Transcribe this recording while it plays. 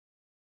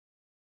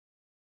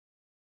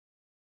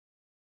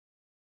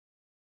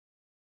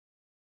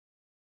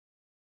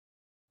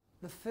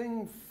the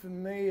thing for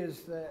me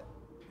is that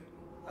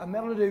a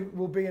melody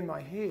will be in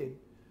my head,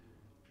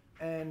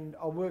 and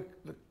I'll work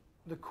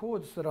the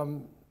chords that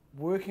I'm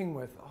working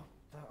with.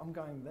 I'm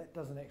going, that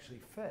doesn't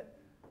actually fit.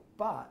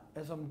 But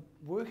as I'm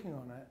working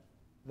on it,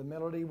 the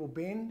melody will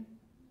bend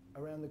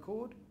around the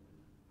chord.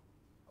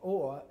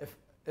 Or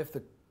if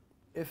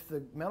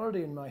the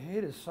melody in my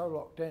head is so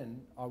locked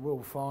in, I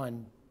will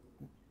find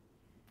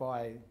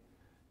by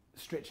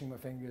stretching my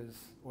fingers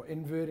or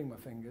inverting my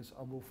fingers,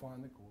 I will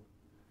find the chord.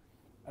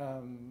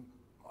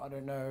 I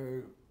don't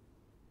know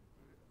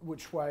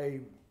which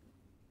way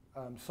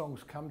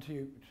songs come to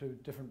you, to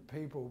different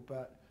people,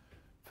 but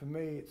for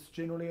me it's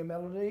generally a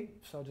melody.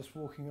 So just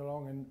walking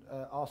along, and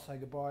I'll Say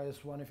Goodbye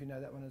is one, if you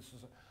know that one. It's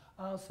just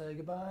I'll say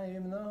goodbye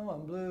even though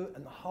I'm blue,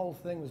 and the whole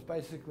thing was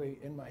basically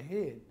in my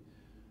head.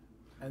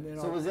 And then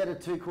so was that a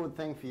 2-chord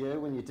thing for you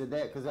when you did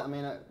that? Because I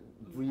mean,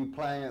 were you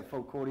playing it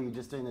full chord, or were you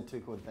just doing the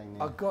 2-chord thing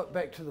there? I got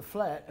back to the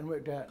flat and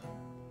worked out.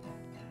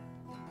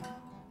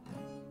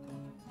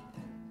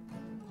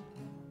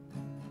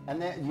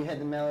 And that you had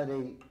the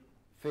melody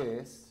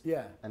first,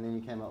 yeah, and then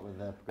you came up with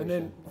the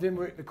progression. And then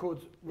worked the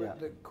chords,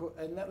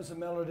 and that was a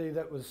melody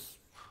that was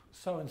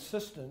so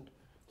insistent,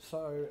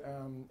 so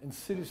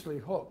insidiously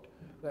hooked,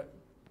 that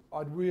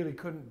I really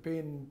couldn't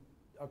bend,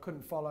 I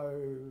couldn't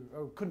follow,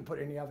 I couldn't put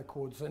any other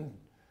chords in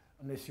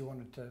unless you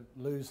wanted to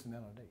lose the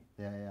melody.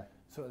 Yeah, yeah.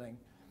 Sort of thing.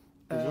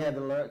 Did you have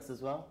the lyrics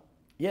as well?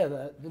 Yeah,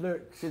 the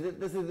lyrics. See,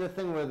 this is the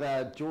thing with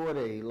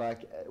Geordie,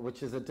 like,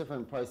 which is a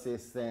different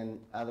process than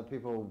other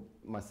people,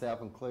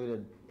 myself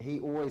included. He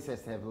always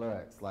has to have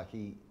lyrics, like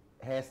he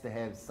has to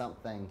have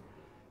something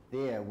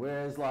there.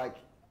 Whereas like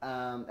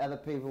other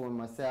people and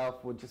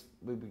myself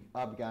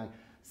I'd be going,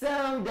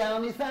 sound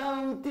down your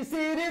phone, to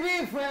see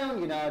the frown,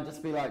 you know, I'd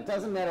just be like,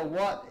 doesn't matter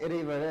what it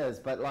is,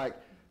 but like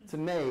to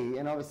me,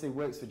 and obviously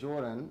works for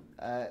Jordan,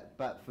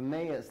 but for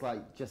me it's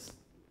like just,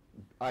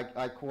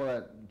 I call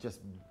it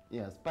just,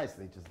 yeah, it's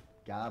basically just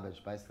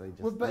garbage, basically,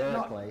 just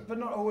lyrically. But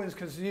not always,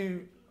 because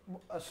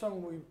a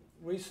song we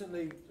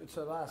recently, it's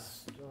our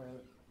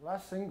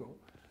last single,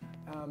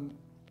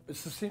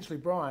 it's essentially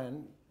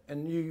Bryan,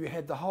 and you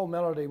had the whole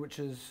melody, which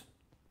is,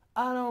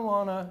 I don't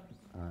wanna,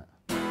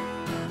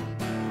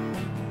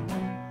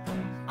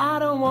 I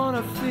don't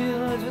wanna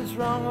feel if it's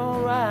wrong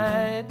or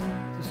right.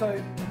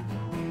 So,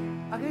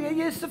 I can get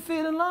used to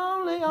feeling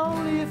lonely,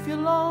 only if you're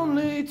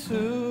lonely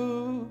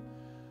too.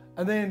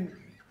 And then,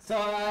 so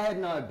I had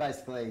no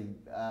basically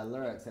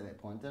lyrics at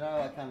that point, did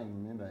I? I can't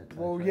even remember.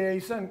 Well, yeah, he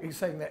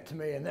sang that to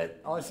me, and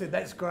I said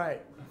that's great.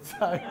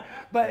 So,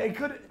 but it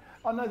could.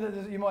 I know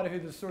that you might have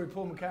heard the story.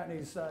 Paul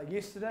McCartney's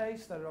Yesterday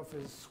started off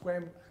as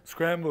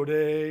scrambled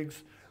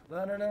eggs,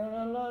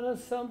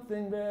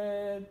 something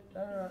bad,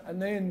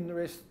 and then the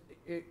rest.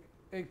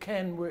 It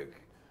can work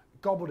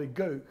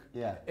gobbledygook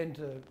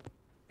into.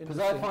 Because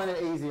I find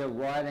it easier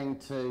writing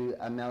to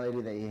a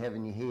melody that you have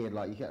in your head.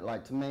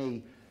 Like to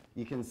me,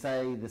 you can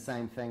say the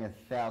same thing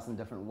 1,000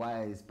 different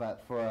ways,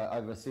 but for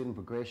over a certain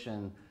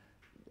progression,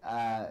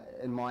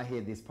 in my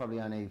head, there's probably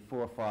only 4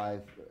 or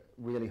 5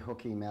 really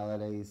hooky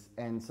melodies,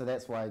 and so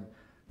that's why I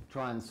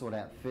try and sort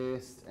out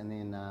first, and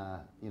then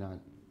you know,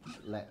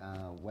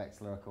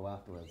 wax lyrical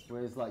afterwards.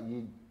 Whereas like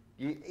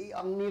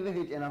I've never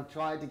heard, and I've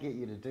tried to get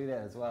you to do that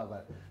as well,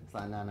 but it's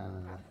like no,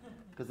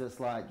 because it's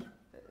like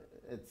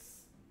it's.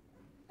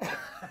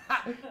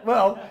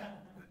 Well,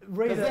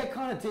 because that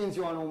kind of turns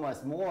you on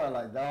almost more,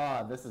 like,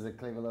 this is a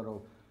clever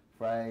little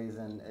phrase,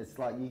 and it's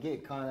like you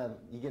get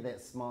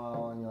that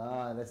smile, and you're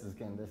like,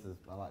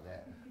 I like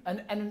that.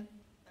 And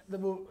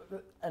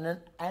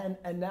an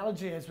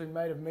analogy has been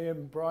made of me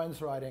and Bryan's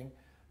writing.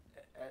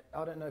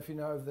 I don't know if you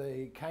know of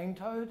the cane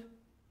toad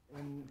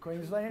in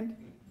Queensland.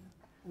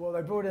 Well,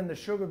 they brought in the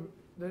sugar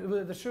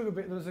beetle.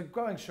 There was a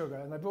growing sugar,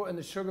 and they brought in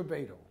the sugar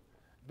beetle.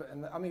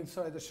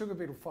 So the sugar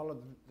beetle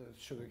followed the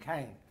sugar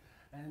cane,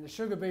 and the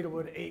sugar beetle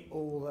would eat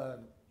all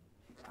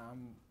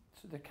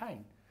the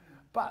cane.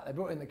 But they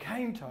brought in the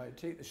cane toad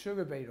to eat the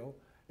sugar beetle,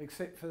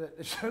 except for that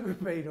the sugar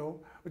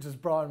beetle, which is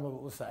Bryan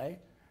will say,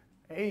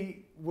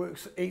 he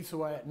eats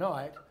away at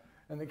night,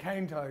 and the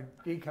cane toad,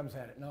 he comes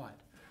out at night,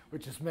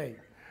 which is me.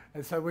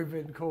 And so we've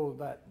been called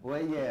that.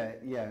 Well,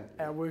 yeah.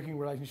 Our working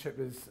relationship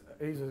is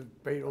he's a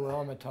beetle and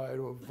I'm a toad,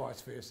 or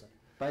vice versa.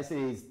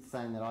 Basically, he's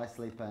saying that I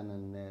sleep in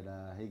and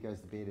that he goes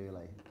to bed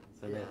early.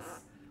 So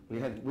that's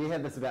we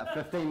have this about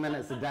 15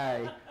 minutes a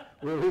day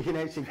where we can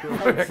actually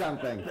create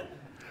something.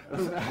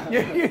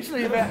 Yeah,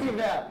 usually about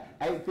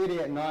 8:30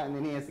 at night, and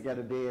then he has to go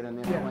to bed, and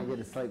then I won't get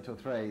to sleep till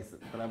 3,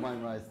 but I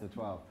won't rise till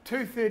 12.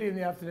 2:30 in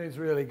the afternoon is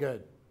really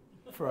good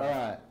for us.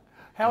 All right.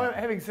 However,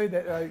 having said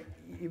that,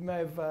 you may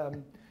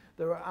have.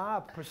 There are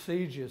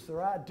procedures,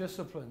 there are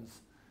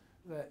disciplines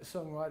that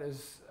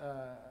songwriters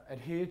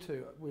adhere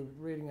to. We're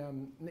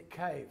reading Nick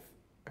Cave,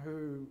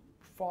 who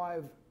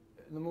 5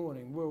 in the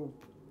morning will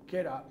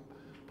get up,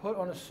 put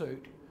on a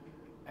suit,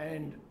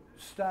 and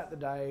start the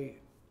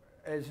day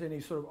as any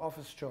sort of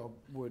office job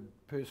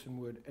person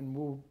would, and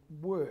will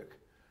work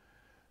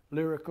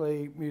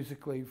lyrically,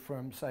 musically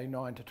from say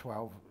 9 to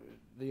 12.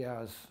 the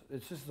hours.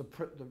 It's just the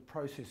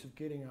process of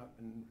getting up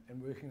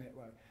and working that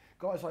way.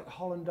 Guys like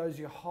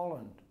Dozier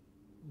Holland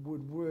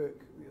would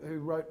work, who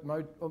wrote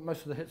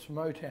most of the hits for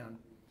Motown,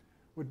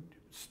 would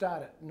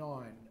start at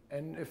 9,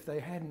 and if they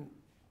hadn't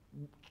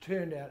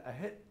turned out a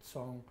hit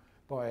song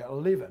by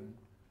 11,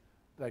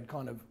 they'd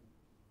kind of,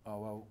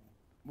 oh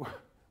well,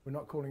 we're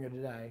not calling it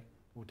a day,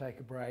 we'll take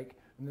a break,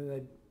 and then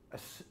they'd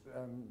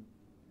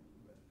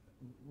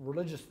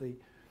religiously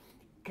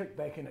kick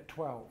back in at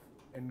 12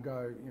 and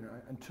go, you know,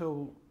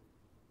 until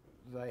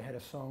they had a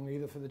song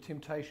either for the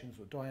Temptations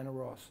or Diana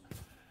Ross,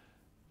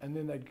 and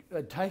then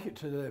they'd take it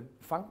to the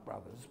Funk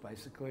Brothers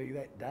basically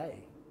that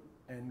day,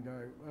 and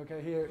go,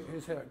 okay,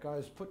 here's how it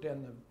goes. Put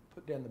down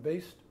the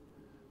beast,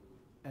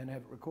 and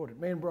have it recorded.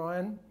 Me and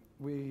Bryan,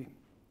 we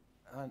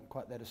aren't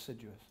quite that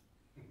assiduous.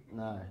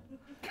 No,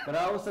 but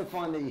I also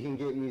find that you can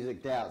get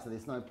music out, so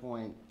there's no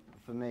point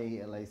for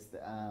me, at least.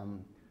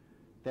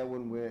 That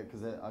wouldn't work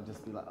because I'd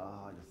just be like,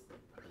 oh, I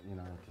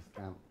just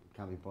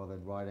can't be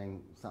bothered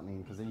writing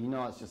something because you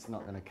know it's just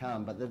not going to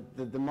come. But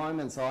the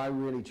moments I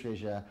really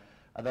treasure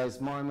are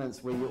those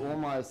moments where you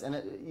almost,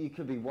 and you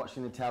could be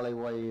watching the telly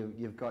while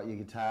you've got your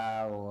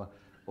guitar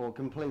or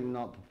completely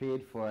not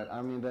prepared for it. I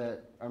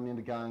remember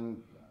going,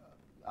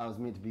 I was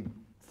meant to be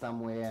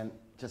somewhere, and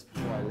just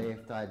before I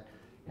left, I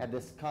had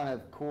this kind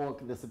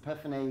of this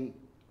epiphany,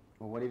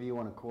 or whatever you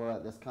want to call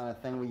it, this kind of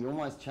thing where you're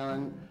almost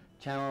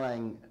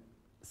channeling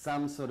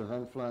some sort of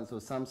influence or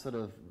some sort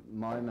of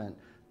moment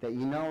that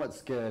you know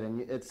it's good,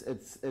 and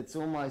it's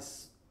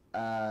almost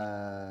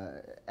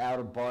out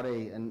of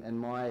body, in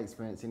my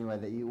experience anyway,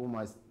 that you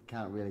almost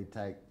can't really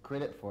take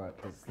credit for it,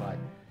 because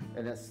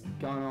and it's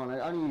going on. It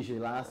only usually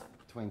lasts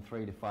between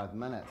 3 to 5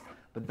 minutes,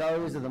 but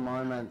those are the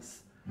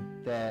moments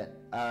that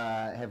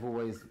have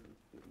always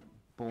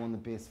borne the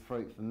best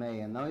fruit for me,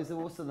 and those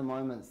are also the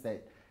moments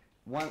that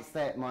once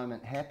that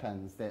moment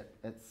happens, that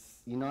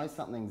it's, you know,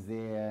 something's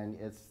there, and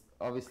it's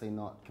obviously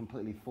not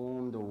completely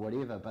formed or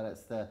whatever, but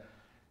it's the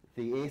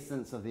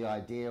essence of the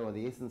idea or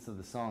the essence of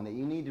the song, that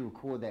you need to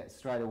record that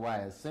straight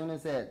away. As soon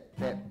as that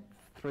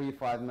 3 to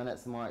 5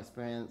 minutes, in my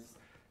experience,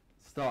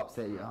 stops,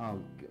 that I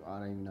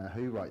don't even know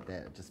who wrote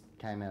that, it just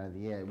came out of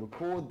the air.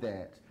 Record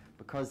that,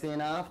 because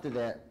then after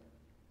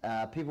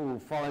that, people will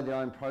follow their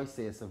own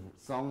process of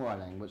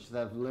songwriting, which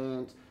they've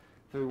learnt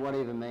through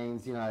whatever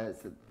means, you know,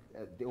 it's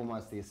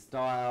almost their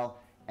style,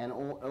 and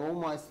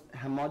almost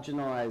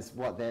homogenise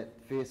what that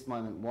first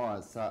moment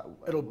was. So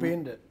it'll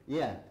bend it.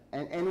 Yeah,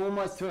 and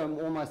almost to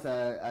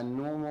a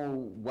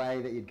normal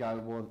way that you'd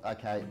go, well,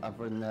 okay, I've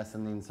written this,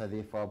 and then so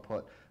therefore I'll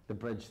put the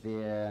bridge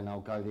there, and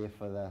I'll go there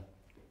for the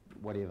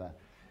whatever.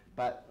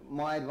 But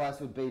my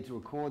advice would be to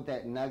record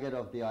that nugget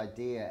of the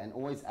idea, and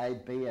always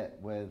A/B it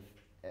with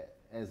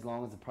as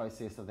long as the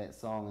process of that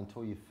song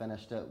until you've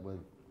finished it, with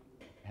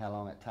how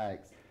long it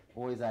takes.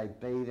 Always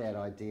A/B that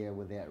idea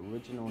with that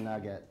original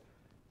nugget,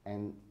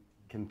 and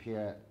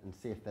compare it and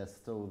see if there's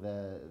still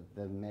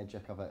the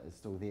magic of it is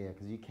still there,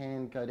 because you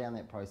can go down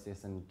that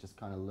process and just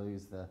kind of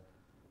lose the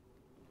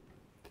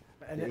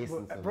essence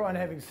of Bryan, it.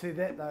 having said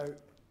that though,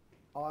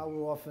 I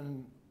will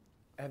often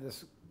have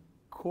this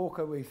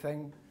corker-y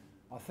thing.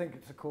 I think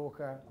it's a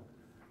corker,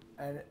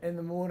 and in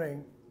the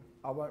morning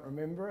I won't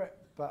remember it,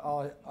 but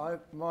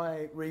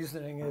my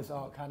reasoning is,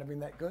 oh, it can't have been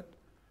that good.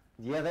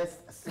 Yeah, that's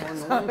so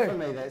annoying for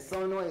me. That's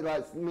so annoying.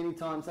 Like, many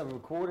times I've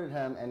recorded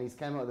him and he's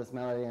came up with this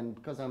melody, and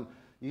because I'm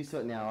used to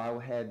it now,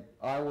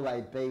 I will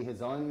A/B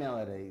his own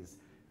melodies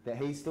that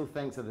he still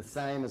thinks are the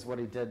same as what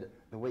he did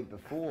the week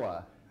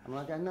before. I'm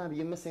like, oh, no, but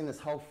you're missing this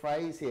whole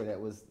phrase here that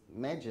was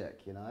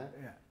magic, you know?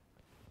 Yeah.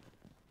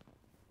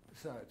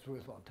 So it's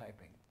worthwhile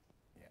taping.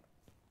 Yeah,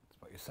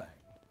 that's what you're saying.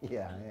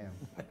 Yeah, I am.